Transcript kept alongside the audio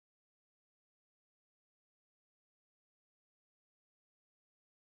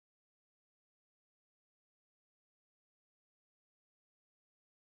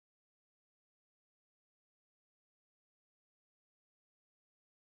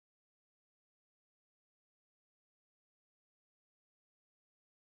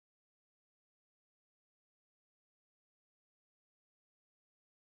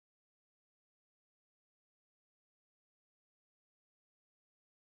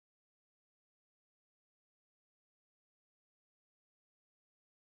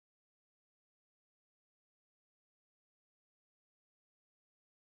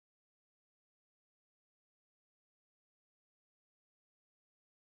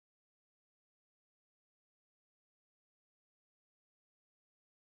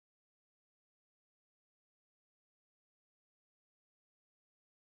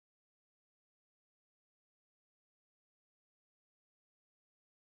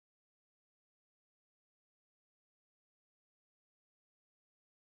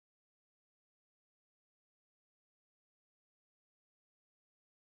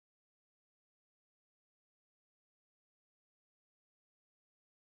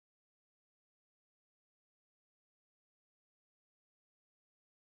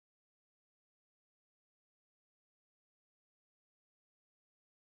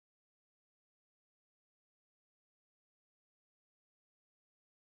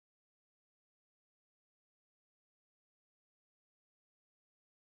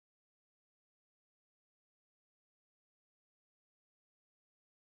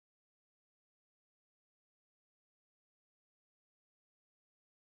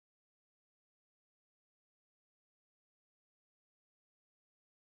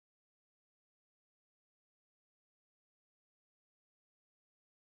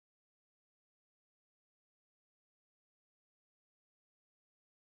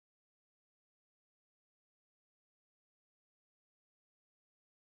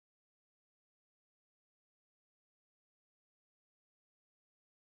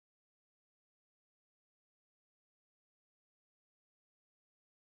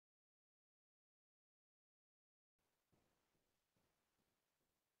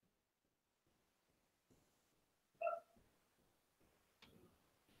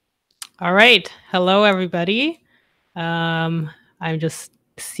All right. Hello, everybody. I'm just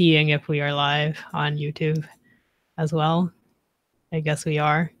seeing if we are live on YouTube as well. I guess we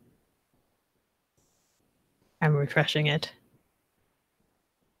are. I'm refreshing it.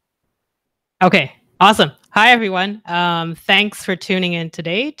 Okay, awesome. Hi, everyone. Thanks for tuning in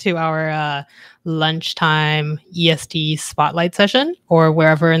today to our lunchtime EST spotlight session, or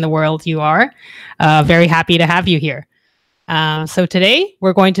wherever in the world you are. Very happy to have you here. So today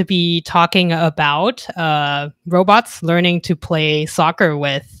we're going to be talking about robots learning to play soccer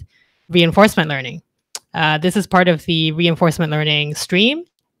with reinforcement learning. This is part of the reinforcement learning stream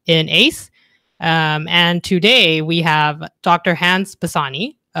in AISC. And today we have Dr. Hans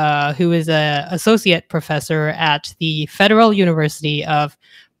Bassani, who is an associate professor at the Federal University of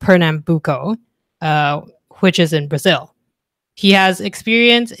Pernambuco, which is in Brazil. He has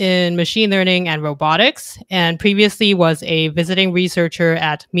experience in machine learning and robotics, and previously was a visiting researcher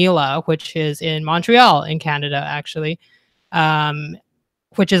at MILA, which is in Montreal, in Canada, actually,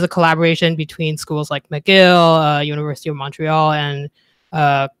 which is a collaboration between schools like McGill, University of Montreal, and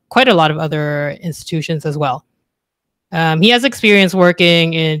quite a lot of other institutions as well. He has experience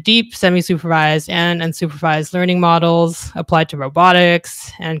working in deep semi-supervised and unsupervised learning models applied to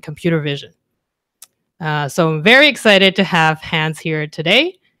robotics and computer vision. So I'm very excited to have Hans here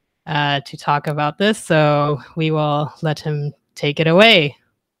today to talk about this. So we will let him take it away.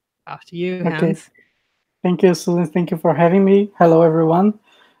 Off to you, Hans. Okay. Thank you, Susan. Thank you for having me. Hello, everyone.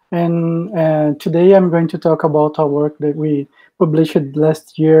 And today I'm going to talk about our work that we published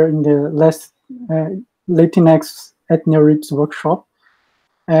last year in the last Latinx ethno-RIPS workshop.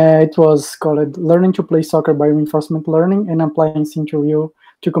 It was called Learning to Play Soccer by Reinforcement Learning and Applying Sim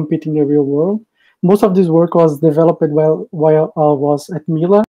to Compete in the Real World. Most of this work was developed while I was at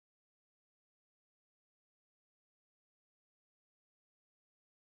MILA.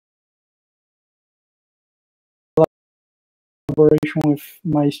 Collaboration with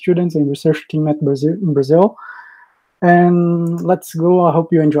my students and research team at in Brazil. And let's go. I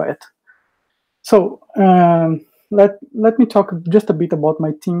hope you enjoy it. So let me talk just a bit about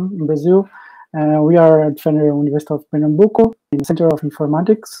my team in Brazil. We are at Federal University of Pernambuco in the Center of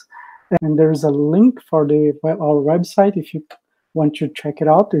Informatics. And there is a link for our website if you want to check it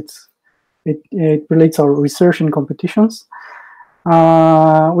out. It relates our research and competitions. We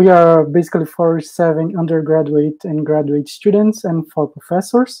are basically 47 undergraduate and graduate students and 4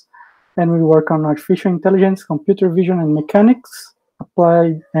 professors. And we work on artificial intelligence, computer vision, and mechanics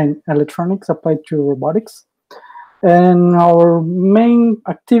applied and electronics applied to robotics. And our main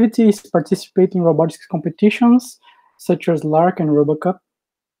activity is participate in robotics competitions such as LARC and RoboCup.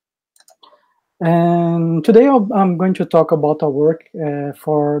 And today I'm going to talk about our work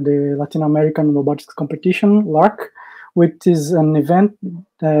for the Latin American Robotics Competition, LARC, which is an event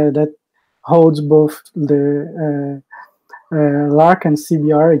that holds both the LARC and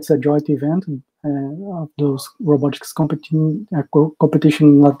CBR. It's a joint event of those robotics competition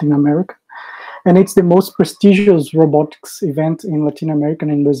in Latin America. And it's the most prestigious robotics event in Latin America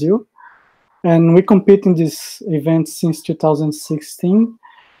and in Brazil. And we compete in this event since 2016.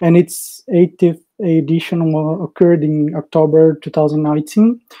 And its 80th edition occurred in October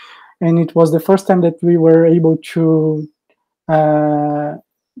 2019. And it was the first time that we were able to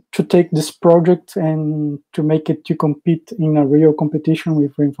take this project and to make it to compete in a real competition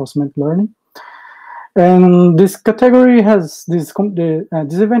with reinforcement learning. And this category has this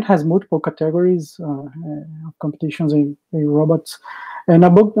event has multiple categories of competitions in robots. And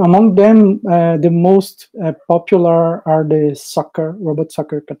among them, the most popular are the robot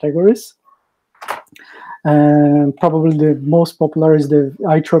soccer categories. Probably the most popular is the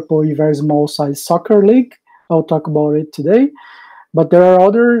IEEE Very Small Size Soccer League. I'll talk about it today. But there are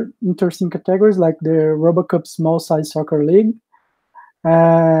other interesting categories like the RoboCup Small Size Soccer League,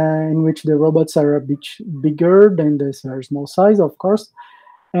 in which the robots are a bit bigger than the very small size, of course.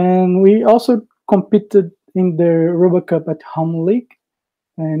 And we also competed in the RoboCup at Home League,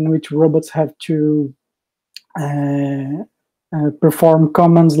 in which robots have to perform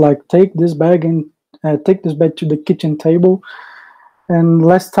commands like take this bag and take this bag to the kitchen table. And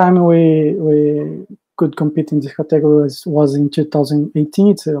last time we could compete in this category was in 2018.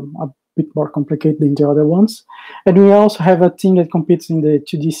 It's a bit more complicated than the other ones. And we also have a team that competes in the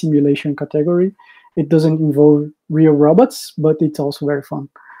 2D simulation category. It doesn't involve real robots, but it's also very fun.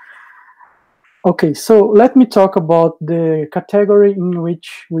 Okay, so let me talk about the category in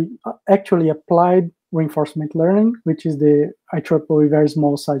which we actually applied reinforcement learning, which is the IEEE Very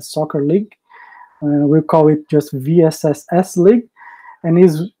Small Size Soccer League. We'll call it just VSSS League, and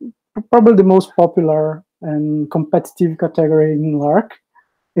is probably the most popular and competitive category in LARC.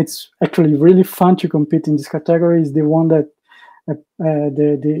 it's actually really fun to compete in this category. Is the one that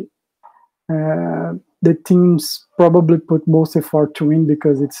the teams probably put most effort to win,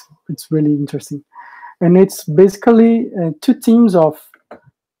 because it's really interesting. And it's basically 2 teams of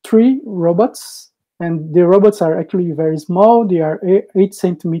 3 robots, and the robots are actually very small. They are 8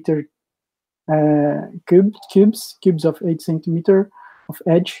 centimeter cubes of 8 centimeter of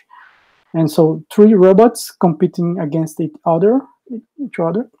edge, and so 3 robots competing against each other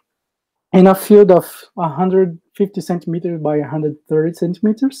in a field of 150 centimeters by 130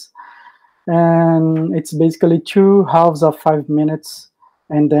 centimeters. And it's basically 2 halves of 5 minutes,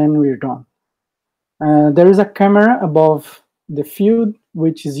 and then we're done. There is a camera above the field,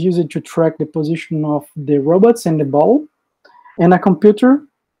 which is used to track the position of the robots and the ball, and a computer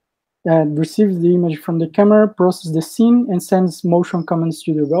that receives the image from the camera, processes the scene, and sends motion commands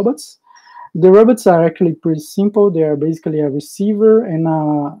to the robots. The robots are actually pretty simple. They are basically a receiver and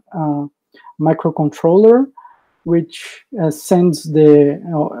a microcontroller, which sends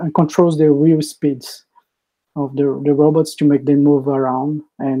and controls the wheel speeds of the robots to make them move around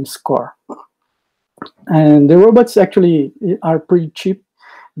and score. And the robots actually are pretty cheap.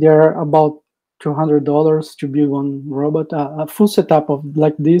 They're about $200 to build one robot. A full setup of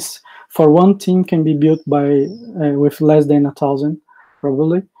like this for one team can be built by with less than 1,000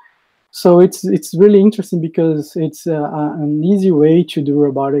 probably. So it's really interesting because it's an easy way to do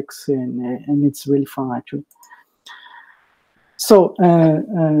robotics, and it's really fun actually. So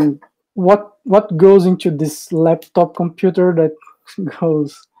what goes into this laptop computer that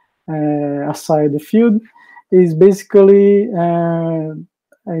goes aside the field is basically a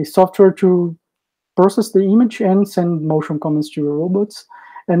software to process the image and send motion commands to the robots.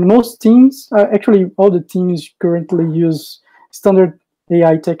 And most teams, actually all the teams currently use standard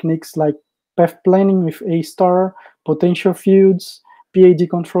AI techniques like path planning with A-star, potential fields, PID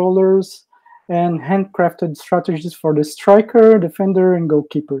controllers, and handcrafted strategies for the striker, defender, and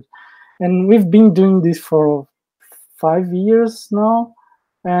goalkeeper. And we've been doing this for 5 years now,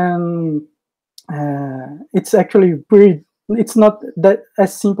 and it's actually pretty, it's not that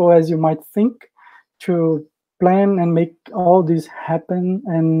as simple as you might think to plan and make all this happen,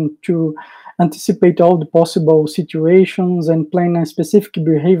 and to anticipate all the possible situations and plan a specific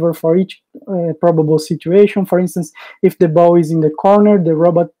behavior for each probable situation. For instance, if the ball is in the corner, the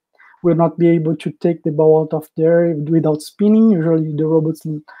robot will not be able to take the ball out of there without spinning. Usually the robots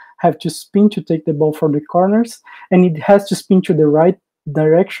have to spin to take the ball for the corners, and it has to spin to the right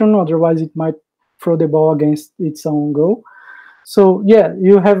direction, otherwise it might throw the ball against its own goal. So yeah,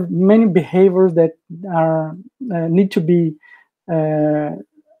 you have many behaviors that are need to be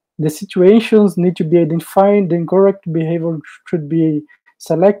the situations need to be identified. The correct behavior should be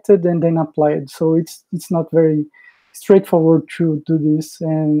selected and then applied. So it's not very straightforward to do this,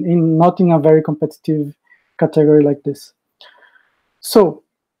 and not in a very competitive category like this. So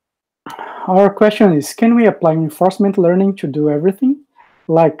our question is, can we apply reinforcement learning to do everything,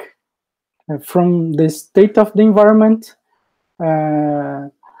 like from the state of the environment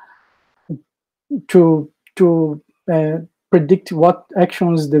to predict what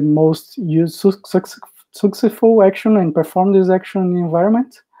action is the most successful action and perform this action in the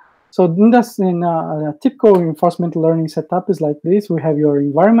environment? So in a typical reinforcement learning setup is like this. We have your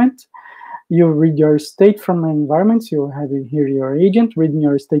environment. You read your state from the environment. You have here your agent reading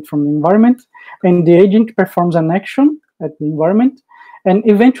your state from the environment, and the agent performs an action at the environment, and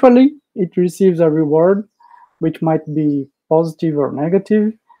eventually it receives a reward, which might be positive or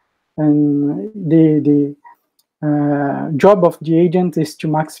negative. And the job of the agent is to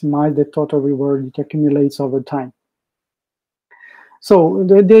maximize the total reward it accumulates over time. So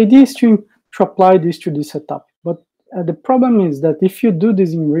the idea is to apply this to this setup. But the problem is that if you do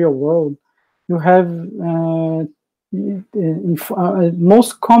this in real world, you have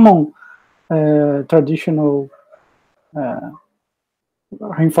most common traditional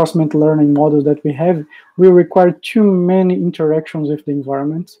reinforcement learning models that we have will require too many interactions with the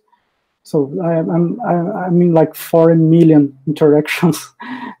environment. So I mean like 4 million interactions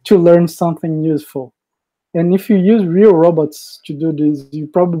to learn something useful. And if you use real robots to do this, you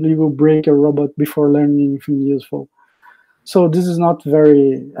probably will break a robot before learning anything useful. So this is not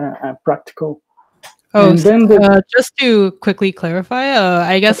very practical. Oh, just to quickly clarify,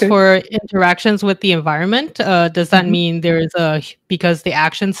 I guess for interactions with the environment, does that mean there's because the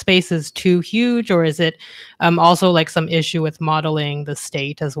action space is too huge, or is it also like some issue with modeling the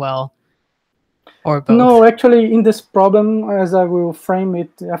state as well? Or both? No, actually, in this problem, as I will frame it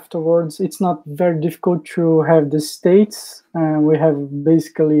afterwards, it's not very difficult to have the states. We have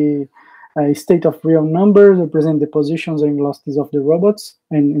basically a state of real numbers represent the positions and velocities of the robots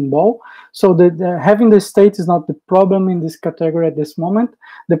in ball. So having the state is not the problem in this category at this moment.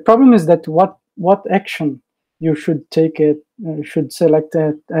 The problem is that what action you should take should select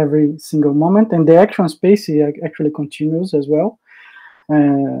at every single moment, and the action space actually continues as well.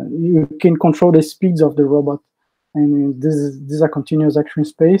 You can control the speeds of the robot, and this is a continuous action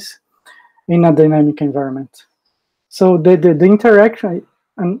space in a dynamic environment. So the interaction,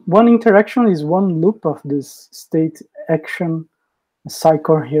 and one interaction is one loop of this state action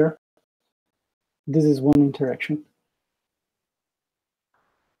cycle here. This is one interaction.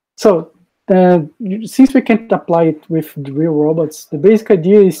 So since we can't apply it with the real robots, the basic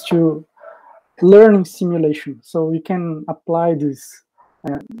idea is to learn in simulation. So we can apply this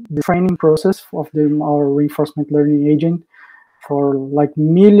the training process of our reinforcement learning agent for like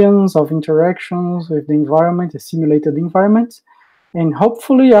millions of interactions with the environment, a simulated environment. And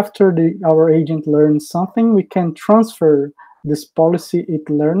hopefully after our agent learns something, we can transfer this policy it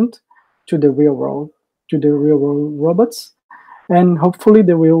learned to the real world, to the real world robots. And hopefully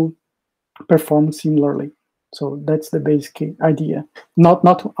they will perform similarly. So that's the basic idea. Not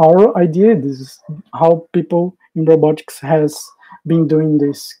our idea, this is how people in robotics has been doing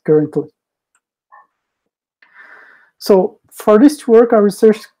this currently. So for this to work, our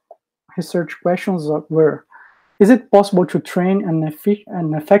research questions were: is it possible to train an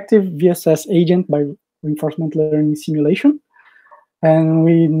effective VSS agent by reinforcement learning simulation? And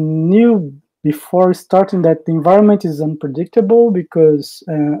we knew before starting that the environment is unpredictable because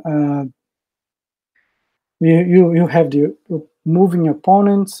you have the moving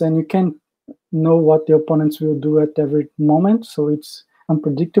opponents, and you can't know what the opponents will do at every moment. So it's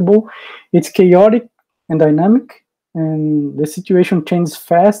unpredictable. It's chaotic and dynamic, and the situation changes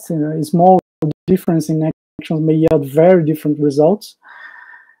fast. A small difference in actions may yield very different results.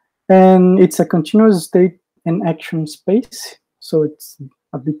 And it's a continuous state and action space, so it's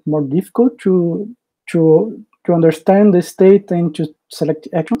a bit more difficult to understand the state and to select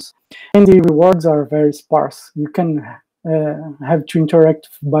actions. And the rewards are very sparse. You can have to interact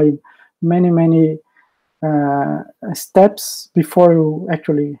by many steps before you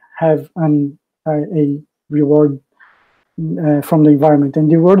actually have a reward from the environment. And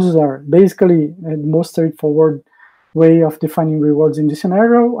the rewards are basically the most straightforward way of defining rewards in this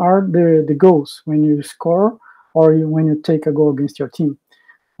scenario are the goals when you score or when you take a goal against your team.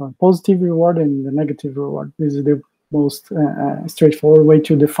 Positive reward and the negative reward. This is the most straightforward way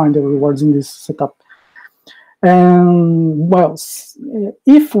to define the rewards in this setup. And well,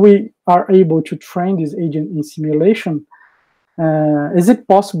 if we are able to train this agent in simulation, is it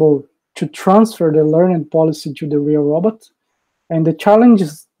possible to transfer the learning policy to the real robot? And the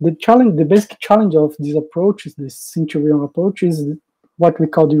basic challenge of this approach, is this sim-to-real approach, is what we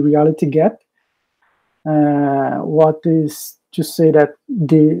call the reality gap. What is to say that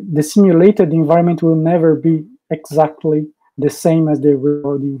the simulated environment will never be exactly the same as the real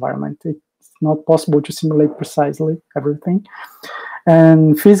world environment. It's not possible to simulate precisely everything.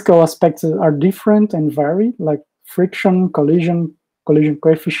 And physical aspects are different and vary, like friction, collision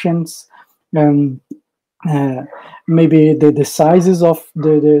coefficients, and maybe the sizes of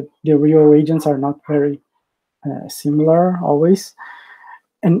the real agents are not very similar always.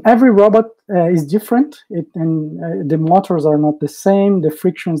 And every robot is different, and the motors are not the same, the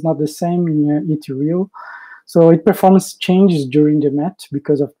friction is not the same in each wheel. So it performance changes during the match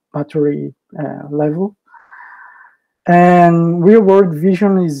because of battery level. And real-world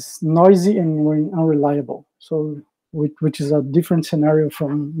vision is noisy and unreliable, so which is a different scenario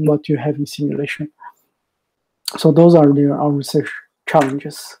from what you have in simulation. So those are our research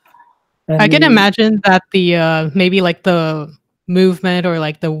challenges. And I can imagine that the maybe like the movement or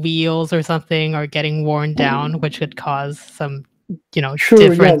like the wheels or something are getting worn down, which could cause some,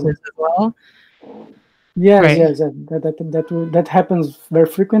 differences as well. Yes, right. Yes, that happens very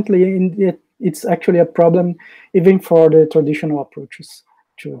frequently, and it's actually a problem even for the traditional approaches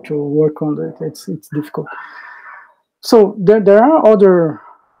to work on it. It's difficult. So there are other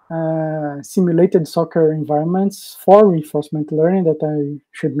simulated soccer environments for reinforcement learning that I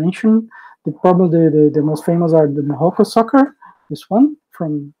should mention. The most famous are the Morocco soccer, this one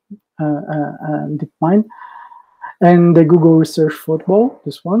from DeepMind, and the Google Research Football,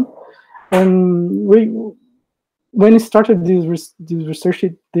 this one. And when it started this research,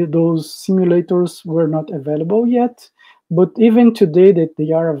 those simulators were not available yet. But even today that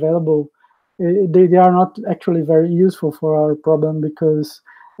they are available, they are not actually very useful for our problem, because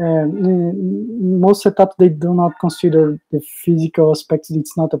in most setups they do not consider the physical aspects.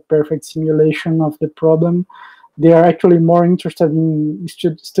 It's not a perfect simulation of the problem. They are actually more interested in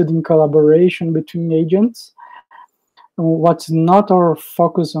studying collaboration between agents. What's not our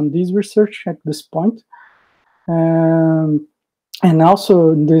focus on this research at this point. And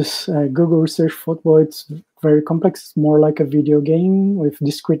also this Google Research Football, it's very complex. It's more like a video game with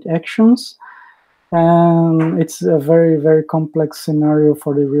discrete actions. And it's a very, very complex scenario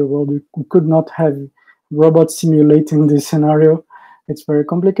for the real world. We could not have robots simulating this scenario. It's very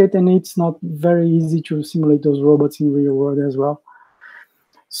complicated, and it's not very easy to simulate those robots in the real world as well.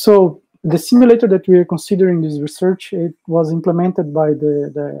 So the simulator that we are considering this research, it was implemented by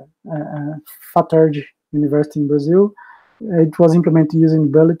the FATERJ University in Brazil. It was implemented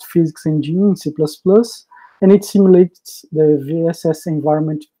using bullet physics engine in C++, and it simulates the VSS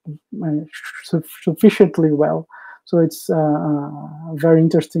environment sufficiently well. So it's a very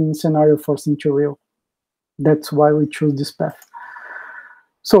interesting scenario for Sim2Real. That's why we choose this path.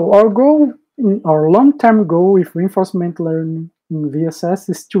 So our goal, our long-term goal with reinforcement learning in VSS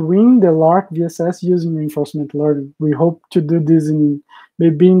is to win the LARC VSS using reinforcement learning. We hope to do this in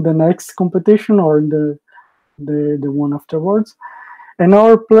maybe in the next competition or in the one afterwards. And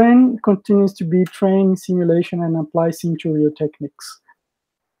our plan continues to be train, simulation, and apply Sim2Real techniques.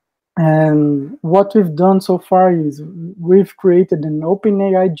 And what we've done so far is we've created an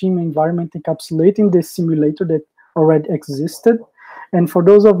OpenAI Gym environment encapsulating the simulator that already existed. And for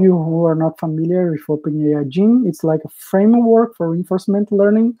those of you who are not familiar with OpenAI Gym, it's like a framework for reinforcement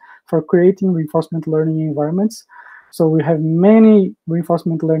learning, for creating reinforcement learning environments. So we have many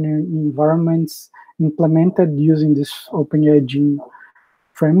reinforcement learning environments implemented using this OpenAI Gym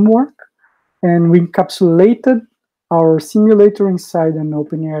framework. And we encapsulated our simulator inside an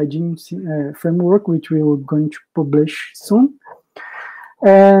OpenAI Gym framework, which we are going to publish soon.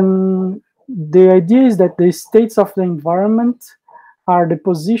 And the idea is that the states of the environment are the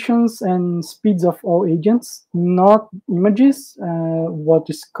positions and speeds of all agents, not images. What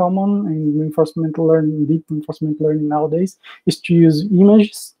is common in reinforcement learning, deep reinforcement learning nowadays, is to use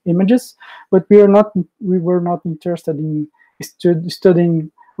images. But we were not interested in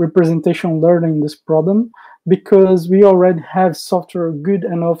studying representation learning this problem, because we already have software good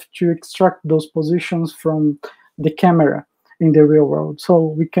enough to extract those positions from the camera in the real world. So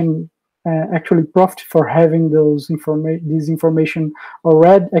we can actually profit for having this information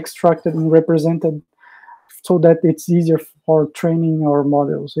already extracted and represented, so that it's easier for training our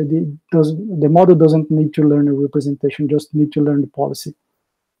models. The model doesn't need to learn a representation, just need to learn the policy.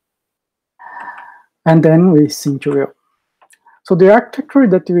 And then we Sim2Real. So the architecture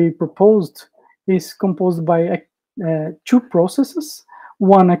that we proposed is composed by two processes,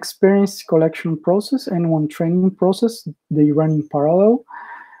 one experience collection process and one training process. They run in parallel.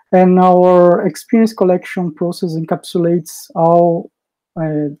 And our experience collection process encapsulates all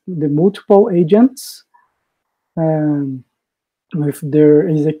the multiple agents with their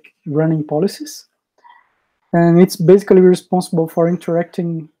AISC running policies. And it's basically responsible for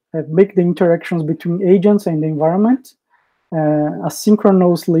interacting, make the interactions between agents and the environment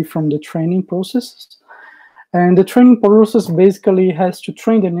asynchronously from the training processes. And the training process basically has to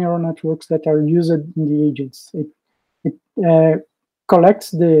train the neural networks that are used in the agents. It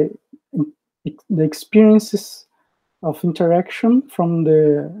collects the experiences of interaction from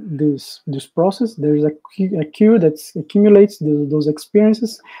this process. There's a queue that accumulates those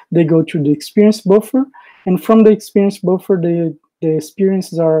experiences. They go to the experience buffer, and from the experience buffer, the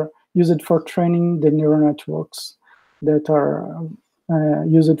experiences are used for training the neural networks that are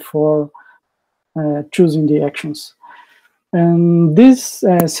used for choosing the actions. And this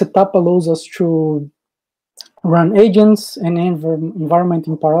setup allows us to run agents and environment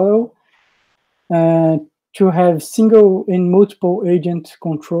in parallel, to have single and multiple agent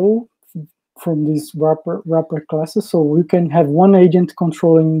control from these wrapper classes. So we can have one agent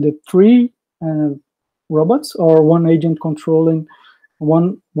controlling the 3 robots, or one agent controlling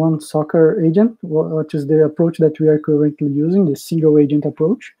one soccer agent, which is the approach that we are currently using, the single agent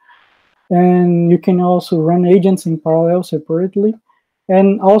approach. And you can also run agents in parallel separately.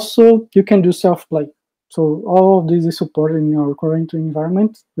 And also you can do self-play. So all of this is supported in our current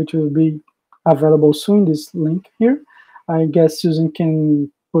environment, which will be available soon, this link here. I guess Susan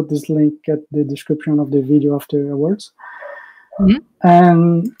can put this link at the description of the video afterwards. Mm-hmm.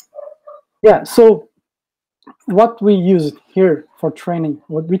 And yeah, so what we use here for training,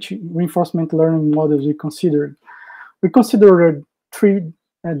 which reinforcement learning models we considered? We considered 3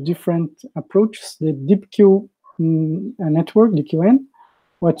 different approaches. The DeepQ network, DQN,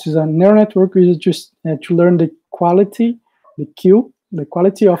 which is a neural network used to learn the quality, the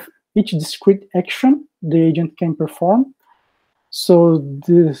quality of each discrete action the agent can perform. So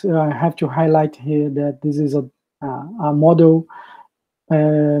this, I have to highlight here that this is a a model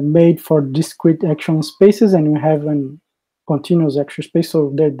made for discrete action spaces, and you have a continuous action space,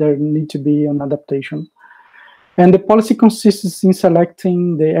 so there need to be an adaptation. And the policy consists in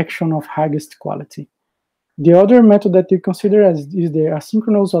selecting the action of highest quality. The other method that you consider is the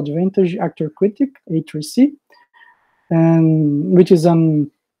asynchronous advantage actor critic, A3C, and which is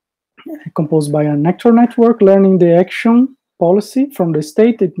composed by an actor network learning the action policy from the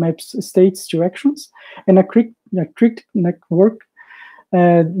state. It maps states to actions, and a critic network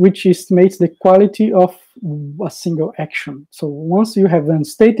which estimates the quality of a single action. So once you have a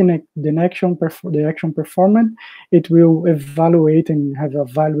state in the action performed, it will evaluate and have a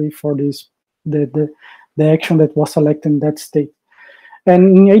value for this the action that was selected in that state.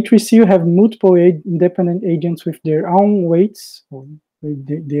 And in A3C, you have multiple independent agents with their own weights, or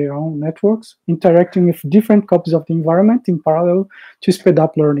with their own networks, interacting with different copies of the environment in parallel to speed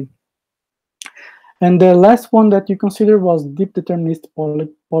up learning. And the last one that you consider was deep deterministic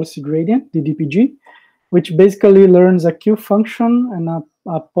policy gradient, the DPG, which basically learns a Q function and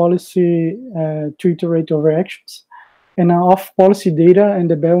a policy to iterate over actions. And off policy data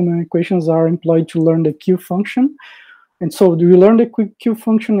and the Bellman equations are employed to learn the Q function. And so you learn the Q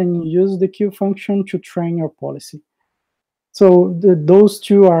function and you use the Q function to train your policy. So those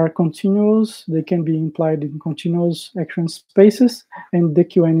two are continuous. They can be implied in continuous action spaces, and the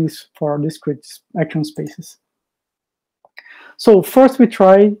QN is for discrete action spaces. So first we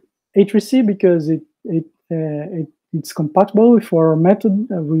tried A3C because it's compatible with our method.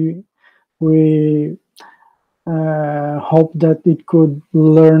 We hope that it could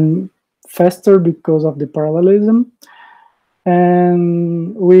learn faster because of the parallelism,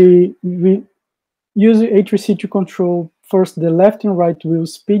 and we use A3C to control first the left and right wheel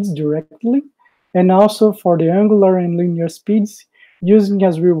speeds directly, and also for the angular and linear speeds, using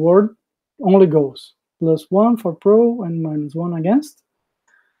as reward only goals, +1 for pro and -1 against,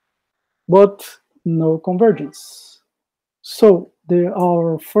 but no convergence. So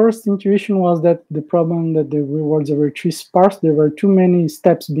our first intuition was that the problem that the rewards were too sparse. There were too many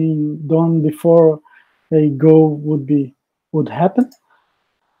steps being done before a goal would happen.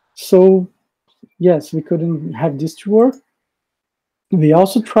 So yes, we couldn't have this to work. We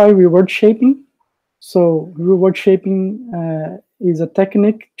also try reward shaping. So reward shaping is a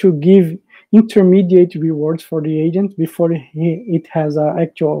technique to give intermediate rewards for the agent before it has an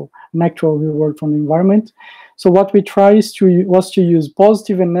actual reward from the environment. So what we try was to use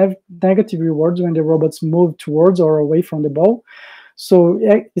positive and negative rewards when the robots move towards or away from the ball. So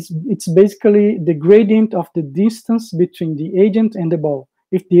it's basically the gradient of the distance between the agent and the ball.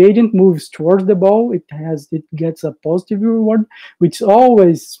 If the agent moves towards the ball, it gets a positive reward, which is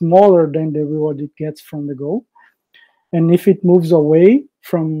always smaller than the reward it gets from the goal. And if it moves away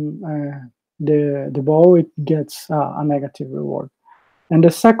from the ball, it gets a negative reward. And the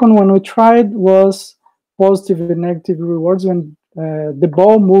second one we tried was positive and negative rewards when the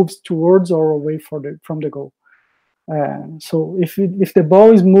ball moves towards or away from the goal. So if the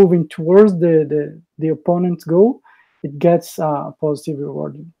ball is moving towards the opponent's goal, it gets a positive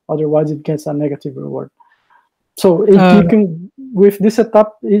reward. Otherwise, it gets a negative reward. So you can, with this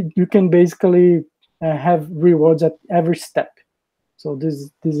setup, you can basically have rewards at every step. So this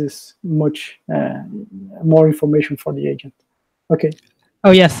is much more information for the agent. Okay.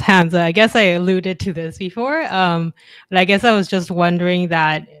 Oh yes, Hans. I guess I alluded to this before, but I guess I was just wondering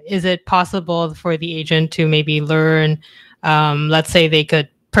that is it possible for the agent to maybe learn? Let's say they could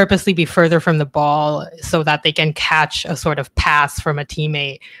purposely be further from the ball so that they can catch a sort of pass from a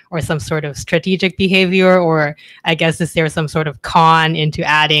teammate or some sort of strategic behavior, or I guess is there some sort of con into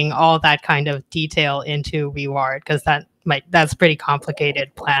adding all that kind of detail into reward, because that's pretty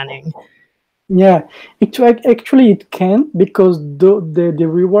complicated planning. Yeah, actually it can, because the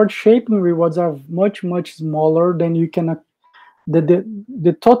reward shaping rewards are much smaller than you can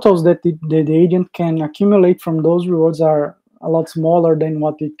the totals that the agent can accumulate from those rewards are a lot smaller than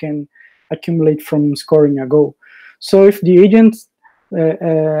what it can accumulate from scoring a goal. So if the agent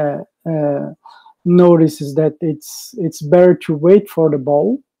notices that it's better to wait for the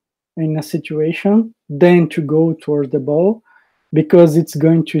ball in a situation than to go towards the ball, because it's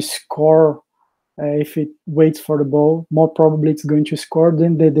going to score. If it waits for the ball, more probably it's going to score.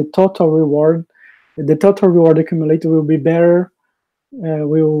 Then the total reward accumulated will be better.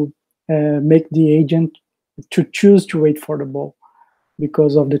 Will make the agent to choose to wait for the ball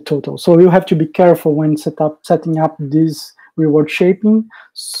because of the total. So you have to be careful when setting up this reward shaping,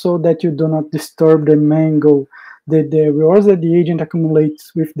 so that you do not disturb the main goal. The rewards that the agent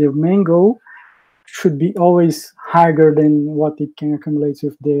accumulates with the main goal should be always higher than what it can accumulate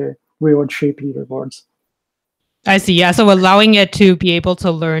with the reward shaping rewards. I see. Yeah. So allowing it to be able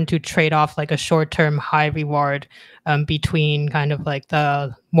to learn to trade off like a short-term high reward between kind of like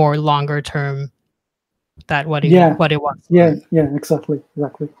the more longer term that what it wants to learn.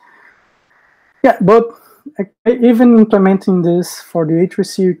 Exactly. Yeah, but even implementing this for the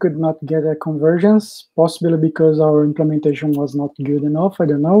A3C, we could not get a convergence, possibly because our implementation was not good enough. I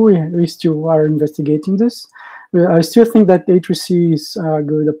don't know. We still are investigating this. I still think that A3C is a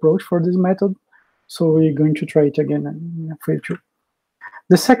good approach for this method, so we're going to try it again in the future.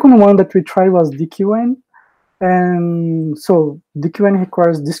 The second one that we tried was DQN. And so DQN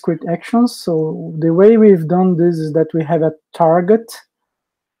requires discrete actions. So the way we've done this is that we have a target.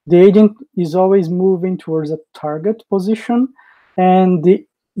 The agent is always moving towards a target position, and the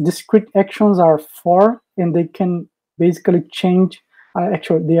discrete actions are 4, and they can basically change.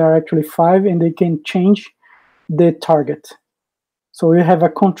 Actually, they are actually 5, and they can change the target. So you have a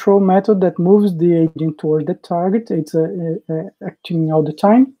control method that moves the agent towards the target. It's acting all the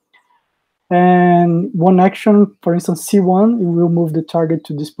time. And one action, for instance, C1, it will move the target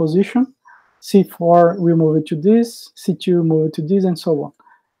to this position. C4 will move it to this. C2 will move it to this, and so on.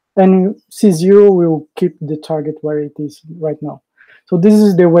 And C0 will keep the target where it is right now. So this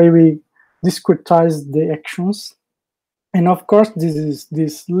is the way we discretize the actions. And of course, this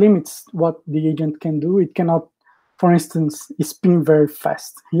limits what the agent can do. It cannot, for instance, spin very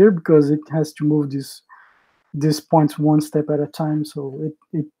fast here because it has to move these points one step at a time. So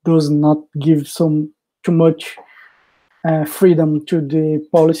it does not give too much freedom to the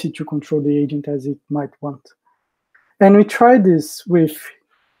policy to control the agent as it might want. And we tried this with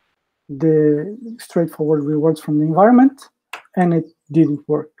the straightforward rewards from the environment, and it didn't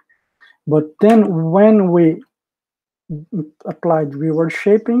work. But then when we applied reward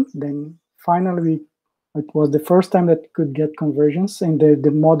shaping, then finally it was the first time that it could get convergence, and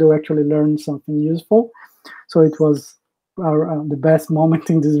the model actually learned something useful. So it was the best moment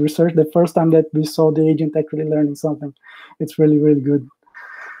in this research, the first time that we saw the agent actually learning something. It's really, really good.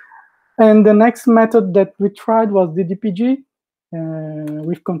 And the next method that we tried was DDPG.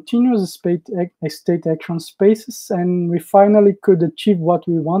 With continuous state action spaces, and we finally could achieve what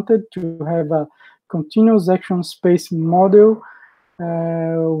we wanted, to have a continuous action space model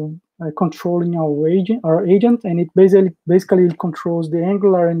controlling our agent, and it basically controls the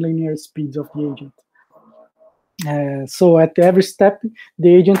angular and linear speeds of the agent. So at every step,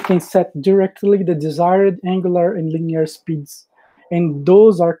 the agent can set directly the desired angular and linear speeds, and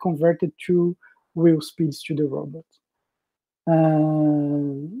those are converted to wheel speeds to the robot.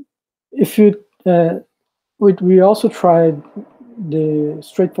 We also tried the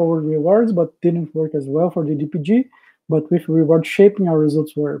straightforward rewards, but didn't work as well for the DPG. But with reward shaping, our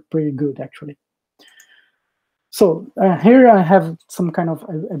results were pretty good, actually. So here I have some kind of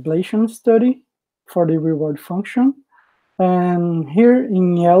ablation study for the reward function. And here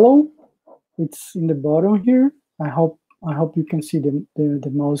in yellow, it's in the bottom here. I hope you can see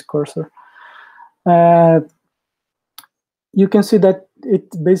the mouse cursor. You can see that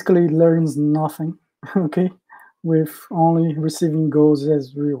it basically learns nothing, okay, with only receiving goals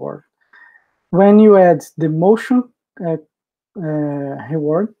as reward. When you add the motion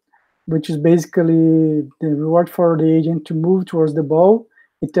reward, which is basically the reward for the agent to move towards the ball,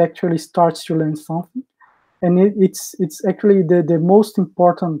 it actually starts to learn something. And it's actually the most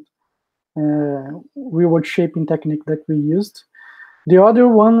important reward shaping technique that we used. The other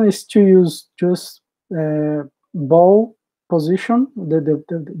one is to use just ball position,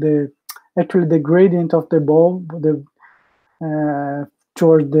 actually the gradient of the ball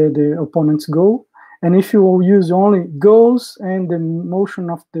toward the opponent's goal. And if you will use only goals and the motion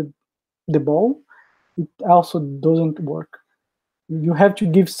of the ball, it also doesn't work. You have to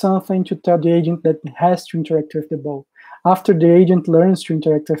give something to tell the agent that it has to interact with the ball. After the agent learns to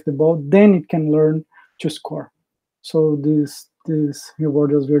interact with the ball, then it can learn to score. So this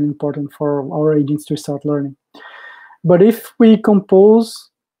reward is very important for our agents to start learning. But if we compose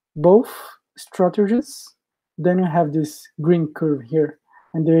both strategies, then you have this green curve here.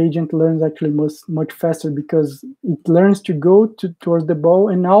 And the agent learns actually much faster because it learns to go towards the ball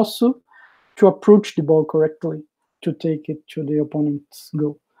and also to approach the ball correctly to take it to the opponent's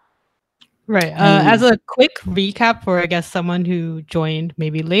goal. Right. As a quick recap for, I guess, someone who joined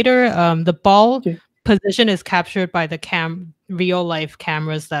maybe later, the ball position is captured by the real life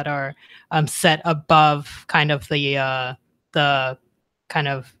cameras that are set above kind of the kind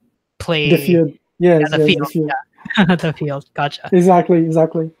of play. The field. Yes, the field. The field. Yeah. The field. Gotcha.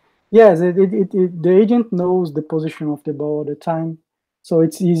 Exactly. Yes, the agent knows the position of the ball all the time, so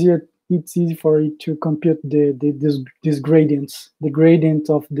it's easy for it to compute this gradients, the gradient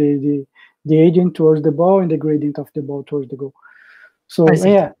of the the agent towards the ball and the gradient of the ball towards the goal. So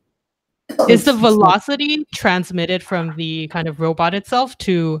yeah. Is the velocity transmitted from the kind of robot itself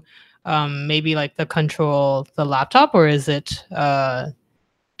to maybe like the control the laptop, or is it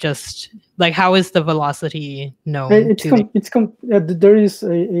just like, how is the velocity known? There is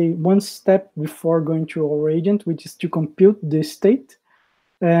a one step before going to our agent, which is to compute the state.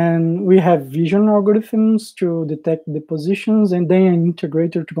 And we have vision algorithms to detect the positions, and then an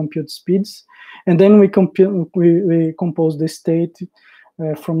integrator to compute speeds. And then we compose the state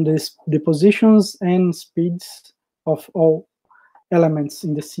from the positions and speeds of all elements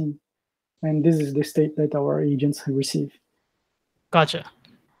in the scene. And this is the state that our agents receive. Gotcha.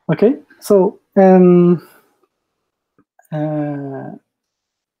 Okay, so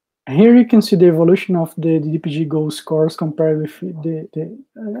here you can see the evolution of the DDPG goal scores compared with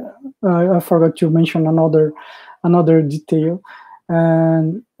I forgot to mention another detail.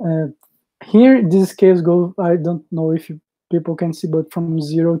 And here this scale goes, I don't know if people can see, but from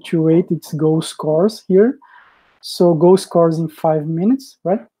 0 to 8, it's goal scores here. So goal scores in 5 minutes,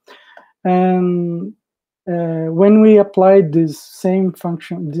 right? And when we apply this same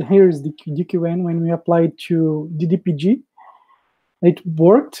function, here is the DQN, when we apply it to DDPG, it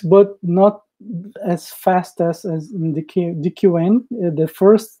worked, but not as fast as in the DQN, the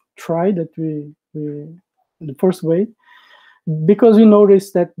first try that the first way, because we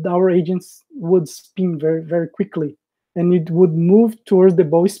noticed that our agents would spin very, very quickly, and it would move towards the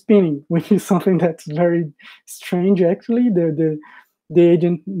ball spinning, which is something that's very strange, actually. The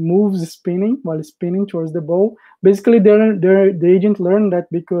agent moves spinning while spinning towards the ball. Basically, the agent learned that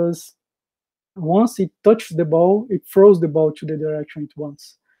because once it touches the ball, it throws the ball to the direction it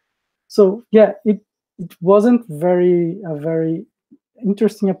wants. So yeah, it wasn't a very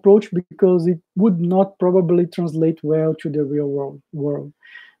interesting approach, because it would not probably translate well to the real world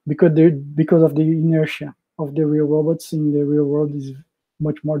because of the inertia of the real robots in the real world is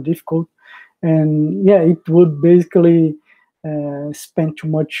much more difficult. And yeah, it would basically spend too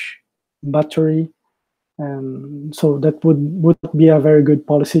much battery. So that would be a very good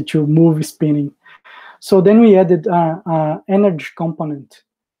policy to move spinning. So then we added an energy component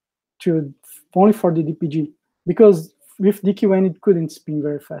only for the DPG, because with DQN it couldn't spin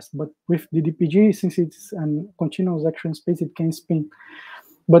very fast, but with the DPG, since it's a continuous action space, it can spin.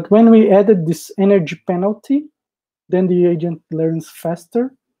 But when we added this energy penalty, then the agent learns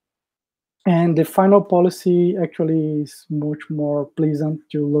faster, and the final policy actually is much more pleasant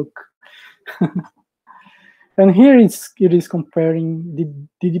to look. And here it is comparing the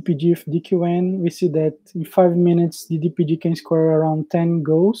DDPG with DQN. We see that in 5 minutes, DDPG can score around 10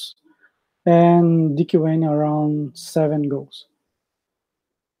 goals, and DQN around 7 goals.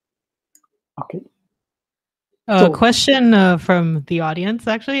 Okay. Question from the audience,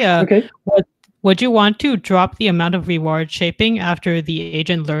 actually. Okay. Would you want to drop the amount of reward shaping after the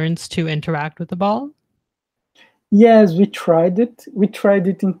agent learns to interact with the ball? Yes, we tried it. We tried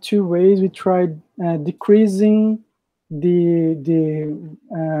it in 2 ways. We tried decreasing the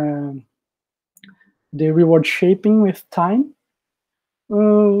reward shaping with time.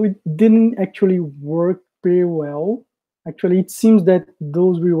 It didn't actually work pretty well. Actually, it seems that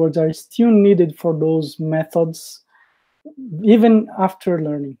those rewards are still needed for those methods, even after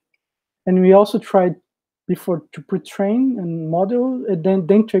learning. And we also tried before to pre-train a model, and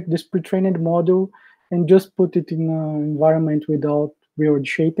then take this pre-trained model and just put it in an environment without reward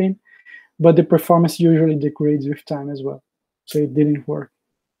shaping. But the performance usually degrades with time as well. So it didn't work.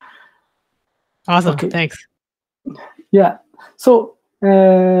 Awesome, okay. Thanks. Yeah, so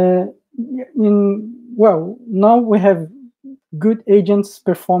now we have good agents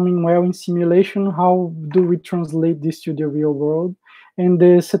performing well in simulation. How do we translate this to the real world? And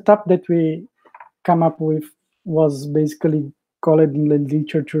the setup that we come up with was basically called in the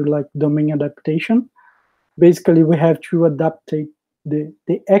literature like domain adaptation. Basically, we have to adapt the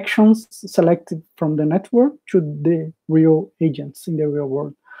actions selected from the network to the real agents in the real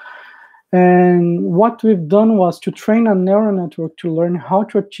world. And what we've done was to train a neural network to learn how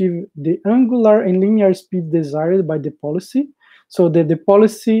to achieve the angular and linear speed desired by the policy. So that the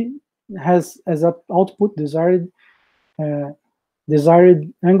policy has as an output desired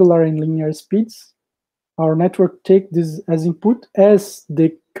angular and linear speeds. Our network takes this as input as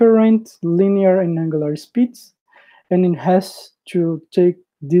the current linear and angular speeds, and it has to take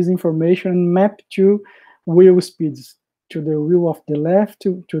this information and map to wheel speeds, to the wheel of the left,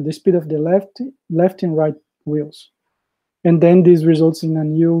 to the speed of the left and right wheels. And then this results in a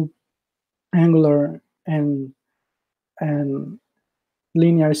new angular and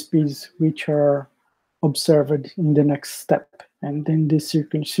linear speeds, which are observed in the next step. and then this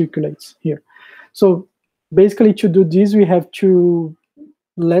circulates here. So basically, to do this, we have to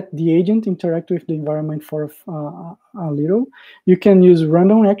let the agent interact with the environment for a little. You can use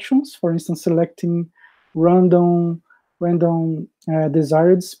random actions, for instance, selecting random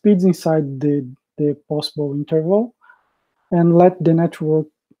desired speeds inside the possible interval, and let the network,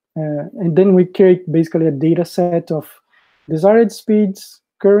 and then we create basically a data set of desired speeds,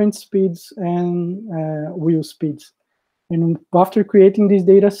 current speeds, and wheel speeds. And after creating this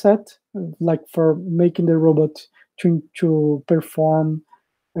data set, like for making the robot to perform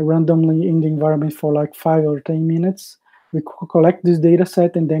randomly in the environment for like 5 or 10 minutes, we collect this data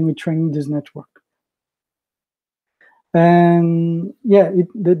set and then we train this network. And yeah,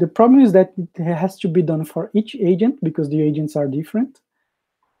 the problem is that it has to be done for each agent because the agents are different.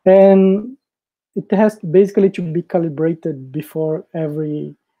 And it has basically to be calibrated before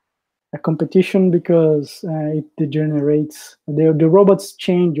every competition because it degenerates. The robots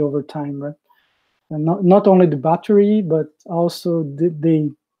change over time, right? And not only the battery, but also they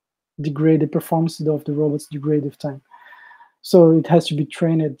degrade, the performance of the robots degrade with time. So it has to be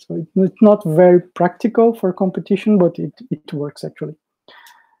trained. So it's not very practical for competition, but it works actually.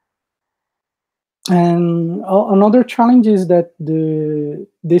 And another challenge is that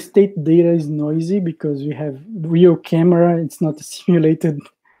the state data is noisy because we have real camera. It's not a simulated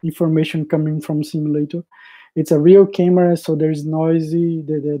information coming from simulator. It's a real camera, so there's noisy.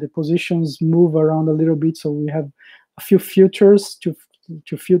 The positions move around a little bit, so we have a few filters to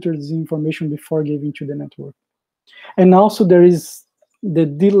filter this information before giving to the network. And also there is the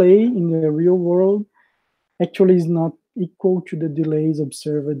delay in the real world actually is not equal to the delays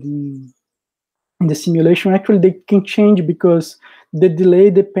observed in the simulation. Actually, they can change because the delay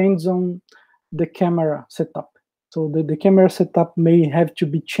depends on the camera setup. So the camera setup may have to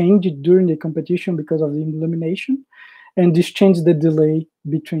be changed during the competition because of the illumination, and this changes the delay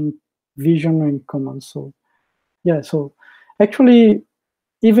between vision and command. So yeah, so actually,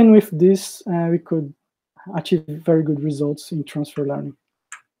 even with this, we could achieve very good results in transfer learning.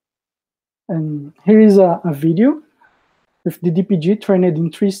 And here is a video with the DPG trained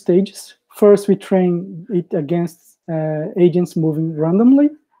in 3 stages. First, we train it against agents moving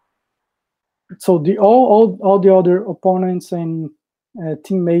randomly. So all the other opponents and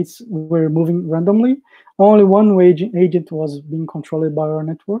teammates were moving randomly. Only one agent was being controlled by our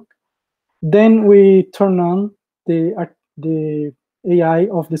network. Then we turn on the AI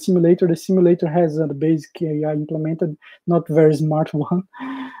of the simulator. The simulator has a basic AI implemented, not very smart one,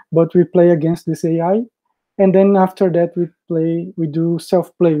 but we play against this AI. And then after that, we do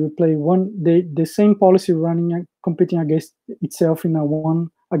self-play. We play the same policy running, competing against itself in a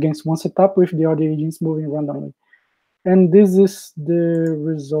one against one setup with the other agents moving randomly. And this is the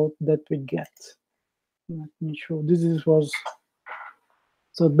result that we get. Let me show. Was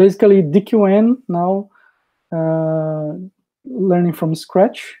so basically DQN now learning from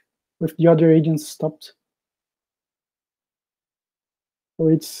scratch with the other agents stopped. So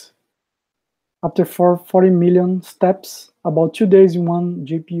it's after 40 million steps, about 2 days in one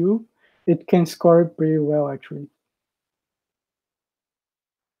GPU, it can score pretty well actually.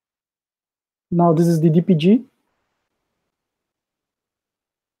 Now this is the DPG.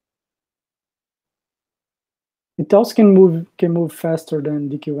 It also can move faster than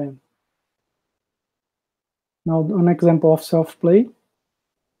DQN. Now an example of self-play.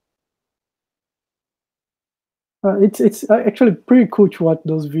 It's actually pretty cool to watch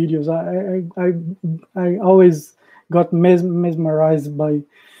those videos. I always got mesmerized by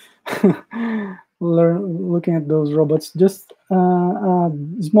looking at those robots. Just a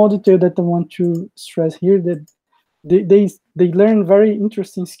small detail that I want to stress here, that they learn very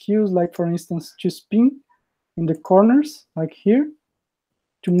interesting skills, like for instance to spin in the corners, like here,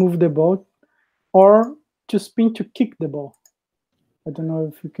 to move the ball, or to spin to kick the ball. I don't know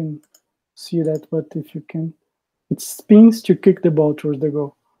if you can see that, but if you can, it spins to kick the ball towards the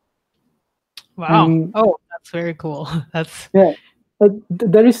goal. Wow! Oh, that's very cool. That's yeah. But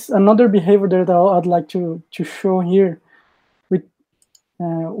there is another behavior that I'd like to show here.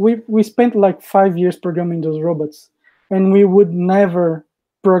 We spent like 5 years programming those robots, and we would never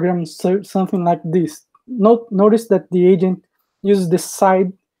program something like this. Notice that the agent uses the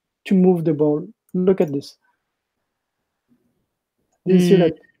side to move the ball. Look at this. Do you see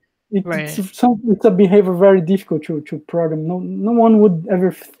that? It's a behavior very difficult to program. No one would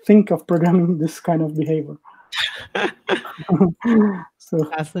ever think of programming this kind of behavior. So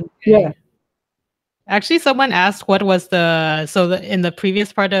yeah. Actually, someone asked what was in the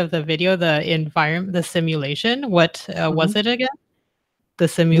previous part of the video, the environment, the simulation. What was it again? The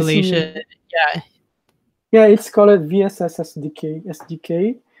simulation. Yeah. Yeah, it's called VSS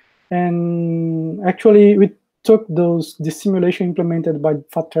SDK. And actually, we took the simulation implemented by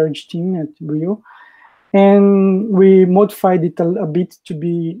FATERG team at Rio, and we modified it a bit to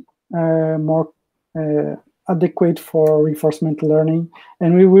be more adequate for reinforcement learning.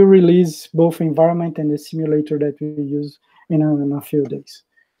 And we will release both environment and the simulator that we use in a few days.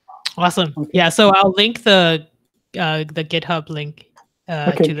 Awesome. Okay. Yeah, so I'll link the GitHub link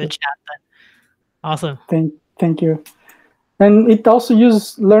Okay, to the chat then. Awesome. Thank you. And it also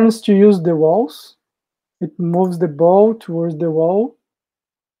learns to use the walls. It moves the ball towards the wall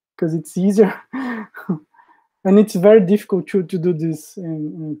because it's easier. And it's very difficult to do this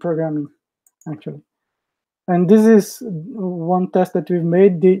in programming, actually. And this is one test that we've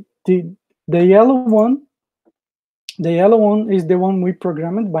made. The yellow one is the one we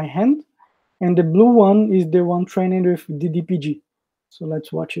programmed by hand, and the blue one is the one trained with DDPG. So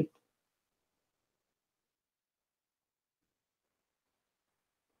let's watch it.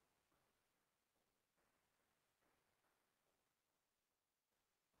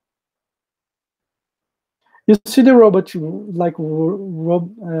 You see the robot like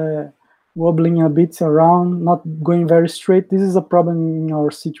wobbling a bit around, not going very straight. This is a problem in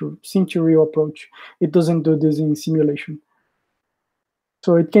our Century approach. It doesn't do this in simulation.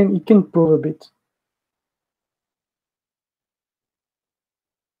 So it can improve a bit.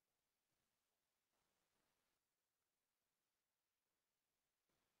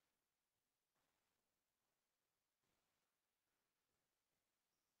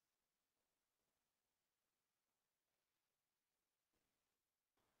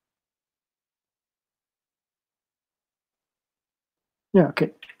 Yeah,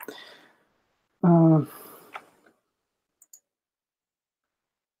 okay. And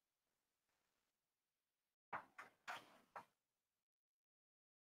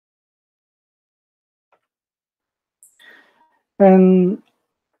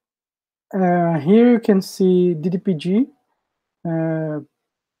here you can see DDPG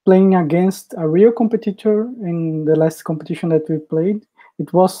playing against a real competitor in the last competition that we played.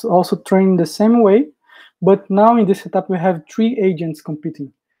 It was also trained the same way, but now in this setup we have 3 agents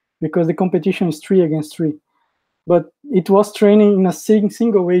competing because the competition is 3 against 3. But it was training in a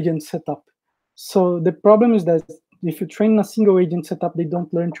single agent setup. So the problem is that if you train in a single agent setup, they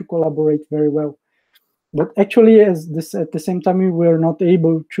don't learn to collaborate very well. But actually, at the same time, we were not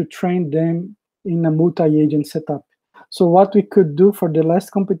able to train them in a multi-agent setup. So what we could do for the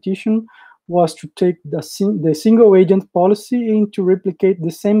last competition was to take the single agent policy and to replicate the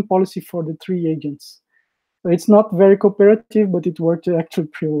same policy for the 3 agents. So it's not very cooperative, but it worked actually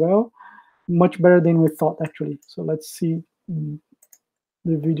pretty well, much better than we thought actually. So let's see the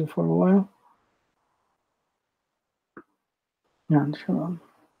video for a while. Yeah,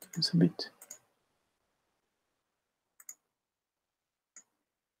 it's a bit.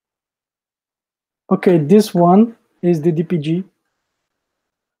 Okay, this one is the DPG,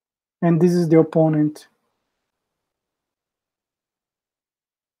 and this is the opponent.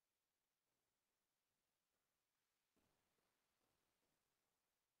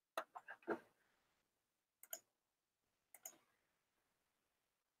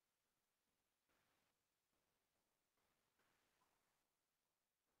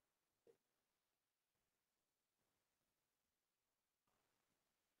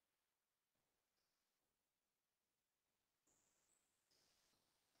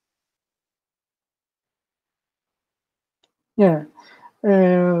 Yeah,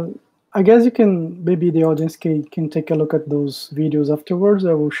 I guess you can, maybe the audience can take a look at those videos afterwards.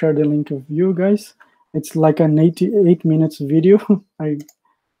 I will share the link of you guys. It's like an 8 minutes video. I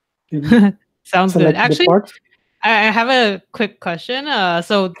Sounds good. Actually, part. I have a quick question.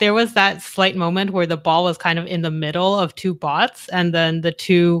 So there was that slight moment where the ball was kind of in the middle of 2 bots, and then the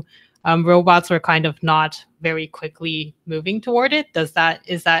 2 robots were kind of not very quickly moving toward it. Is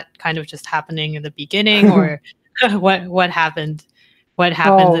that kind of just happening in the beginning, or what happened? What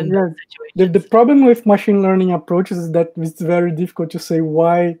happens in those situations? The problem with machine learning approaches is that it's very difficult to say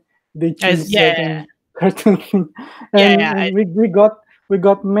why they choose certain thing. And we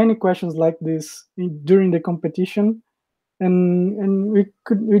got many questions like this during the competition, and we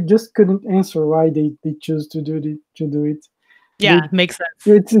just couldn't answer why they choose to do it. Yeah, makes sense.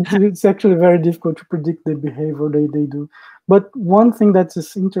 It's actually very difficult to predict the behavior they do. But one thing that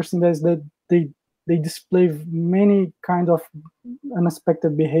is interesting is that they display many kind of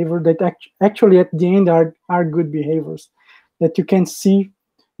unexpected behavior that actually at the end are good behaviors that you can't see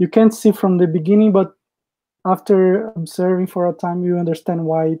from the beginning, but after observing for a time you understand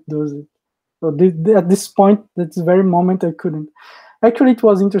why it does it. So at this point, that's the very moment I couldn't. Actually, it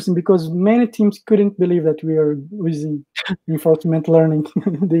was interesting because many teams couldn't believe that we are using reinforcement learning.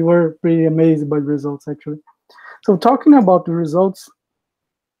 They were pretty amazed by the results, actually. So talking about the results,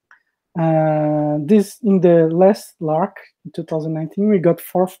 this in the last LARC in 2019, we got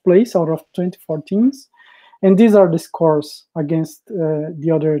 4th place out of 24 teams. And these are the scores against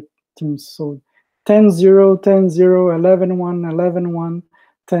the other teams. So 10-0, 10-0, 11-1, 11-1,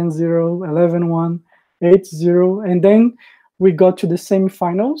 10-0, 11-1, 8-0. And then we got to the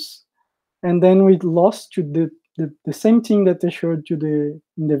semifinals. And then we lost to the same team that I showed you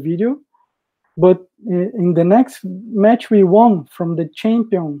in the video. But in the next match, we won from the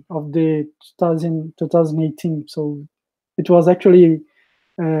champion of the 2018. So it was actually,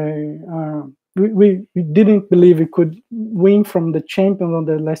 we didn't believe we could win from the champion of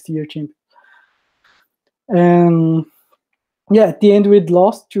the last year champion. And yeah, at the end, we'd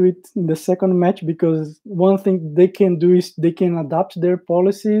lost to it in the second match because one thing they can do is they can adapt their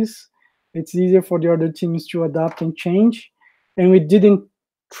policies. It's easier for the other teams to adapt and change. And we didn't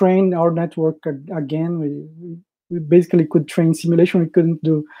train our network again. We basically could train simulation. We couldn't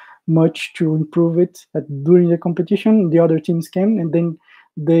do much to improve it during the competition. The other teams came, and then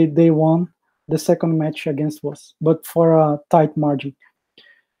they won the second match against us, but for a tight margin.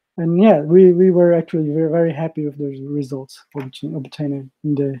 And yeah, we were actually very, very happy with the results obtained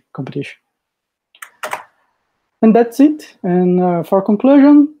in the competition. And that's it. And for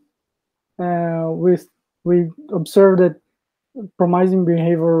conclusion, we observed that promising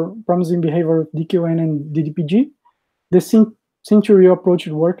behavior of DQN and DDPG. The Century approach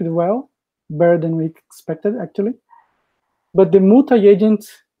worked well, better than we expected, actually. But the multi-agent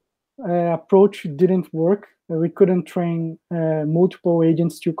approach didn't work. We couldn't train multiple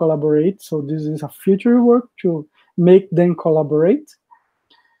agents to collaborate. So this is a future work to make them collaborate.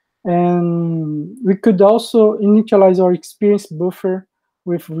 And we could also initialize our experience buffer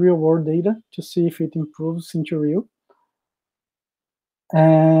with real-world data to see if it improves into real.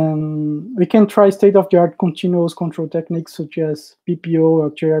 And we can try state-of-the-art continuous control techniques such as PPO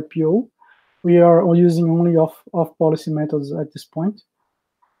or TRPO. We are using only off-policy methods at this point.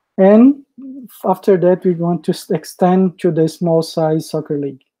 And after that, we want to extend to the small size soccer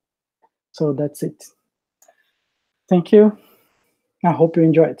league. So that's it. Thank you. I hope you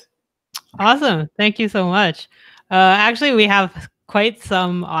enjoyed. Awesome. Thank you so much. Actually, we have quite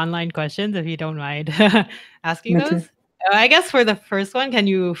some online questions, if you don't mind asking those. I guess for the first one, can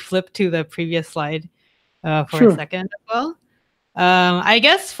you flip to the previous slide for a second as well? I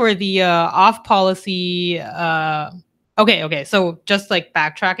guess for the off policy, okay. So just like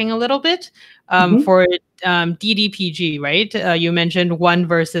backtracking a little bit, for DDPG, right? You mentioned 1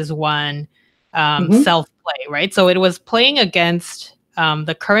 versus 1 self-play, right? So it was playing against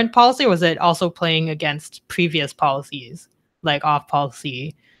the current policy, or was it also playing against previous policies, like off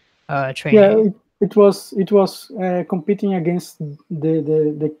policy training? Yeah, it was competing against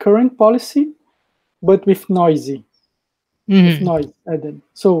the current policy, but with noisy. With noise added.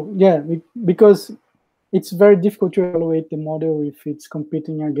 So yeah, because it's very difficult to evaluate the model if it's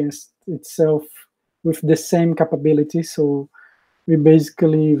competing against itself with the same capability. So we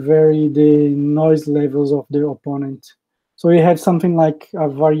basically vary the noise levels of the opponent. So we have something like a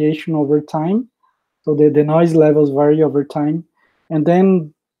variation over time. So the noise levels vary over time. And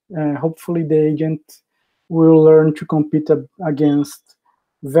then hopefully the agent will learn to compete against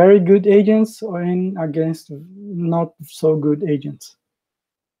very good agents or against not so good agents.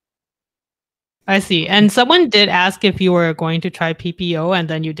 I see. And someone did ask if you were going to try PPO, and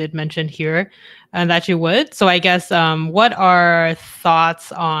then you did mention here that you would. So I guess what are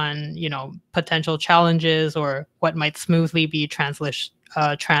thoughts on, potential challenges or what might smoothly be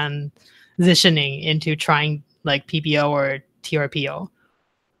transitioning into trying like PPO or TRPO?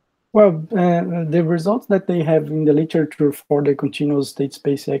 Well, the results that they have in the literature for the continuous state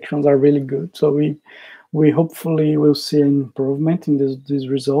space actions are really good. So we hopefully will see an improvement in these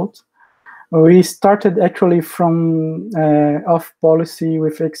results. We started actually from off policy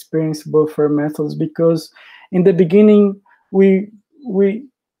with experience buffer methods because in the beginning we were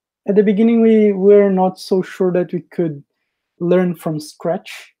not so sure that we could learn from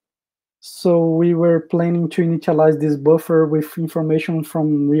scratch. So we were planning to initialize this buffer with information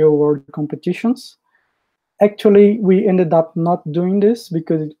from real-world competitions. Actually, we ended up not doing this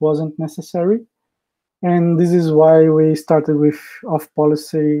because it wasn't necessary. And this is why we started with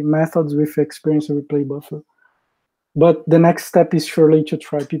off-policy methods with experience replay buffer. But the next step is surely to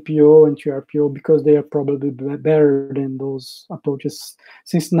try PPO and TRPO because they are probably better than those approaches.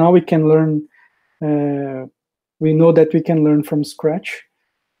 Since now we can learn, we know that we can learn from scratch.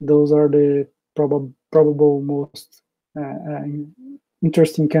 Those are the probable most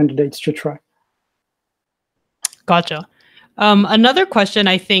interesting candidates to try. Gotcha. Another question,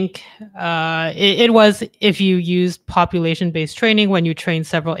 I think it was if you used population-based training when you train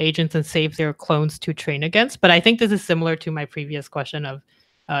several agents and save their clones to train against. But I think this is similar to my previous question of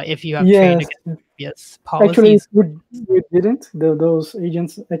if you have trained against previous policies. Actually, we didn't. Those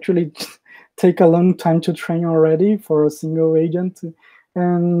agents actually take a long time to train already for a single agent.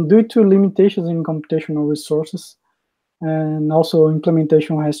 And due to limitations in computational resources, and also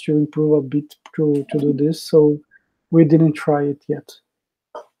implementation has to improve a bit to do this. So we didn't try it yet.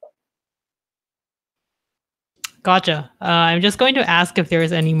 Gotcha. I'm just going to ask if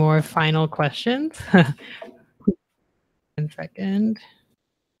there's any more final questions. 1 second.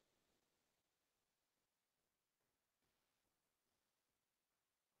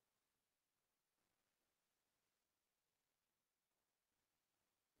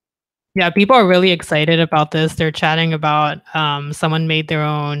 Yeah, people are really excited about this. They're chatting about someone made their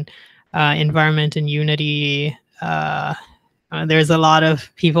own environment in Unity. There's a lot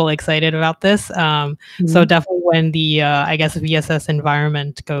of people excited about this. So definitely when the, I guess, VSS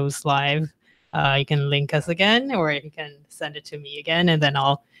environment goes live, you can link us again, or you can send it to me again, and then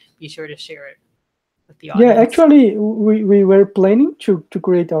I'll be sure to share it with the audience. Yeah, actually, we were planning to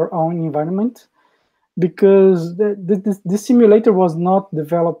create our own environment, because this simulator was not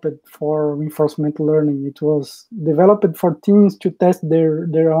developed for reinforcement learning. It was developed for teams to test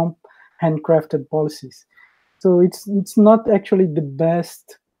their own handcrafted policies. So it's not actually the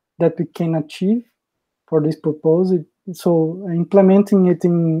best that we can achieve for this proposal. So implementing it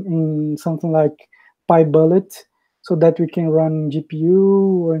in something like PyBullet, so that we can run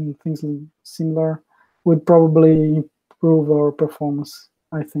GPU and things similar, would probably improve our performance,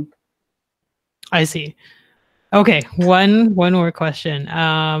 I think. I see. Okay, one more question.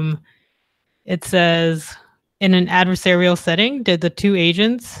 It says, in an adversarial setting, did the two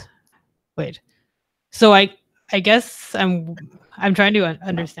agents... Wait. So I guess I'm trying to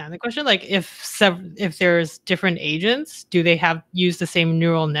understand the question. Like, if there's different agents, do they use the same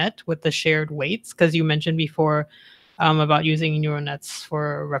neural net with the shared weights? Because you mentioned before about using neural nets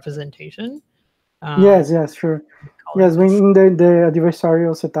for representation. Yes, sure. Yes, in the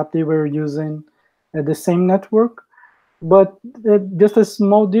adversarial setup, they were using the same network, but just a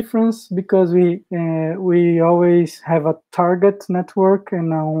small difference, because we always have a target network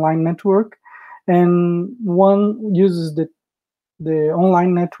and an online network, and one uses the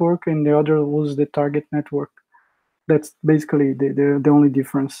online network and the other uses the target network. That's basically the only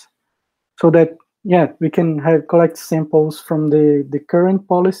difference. So that, yeah, we can collect samples from the current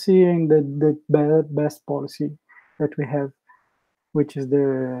policy and the best policy that we have, which is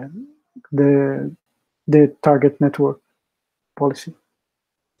the target network policy.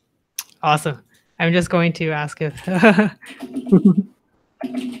 Awesome. I'm just going to ask if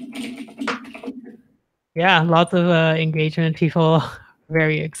yeah, lots of engagement. People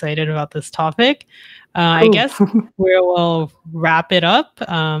very excited about this topic. Cool. I guess we'll wrap it up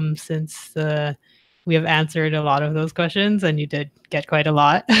since we have answered a lot of those questions, and you did get quite a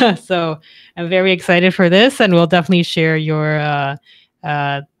lot. So I'm very excited for this, and we'll definitely share your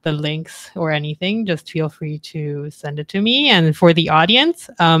the links or anything. Just feel free to send it to me. And for the audience,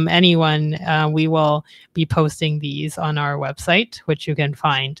 anyone, we will be posting these on our website, which you can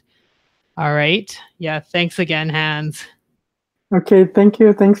find. All right. Yeah. Thanks again, Hans. Okay. Thank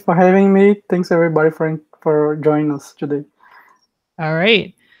you. Thanks for having me. Thanks everybody for joining us today. All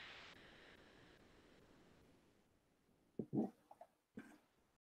right.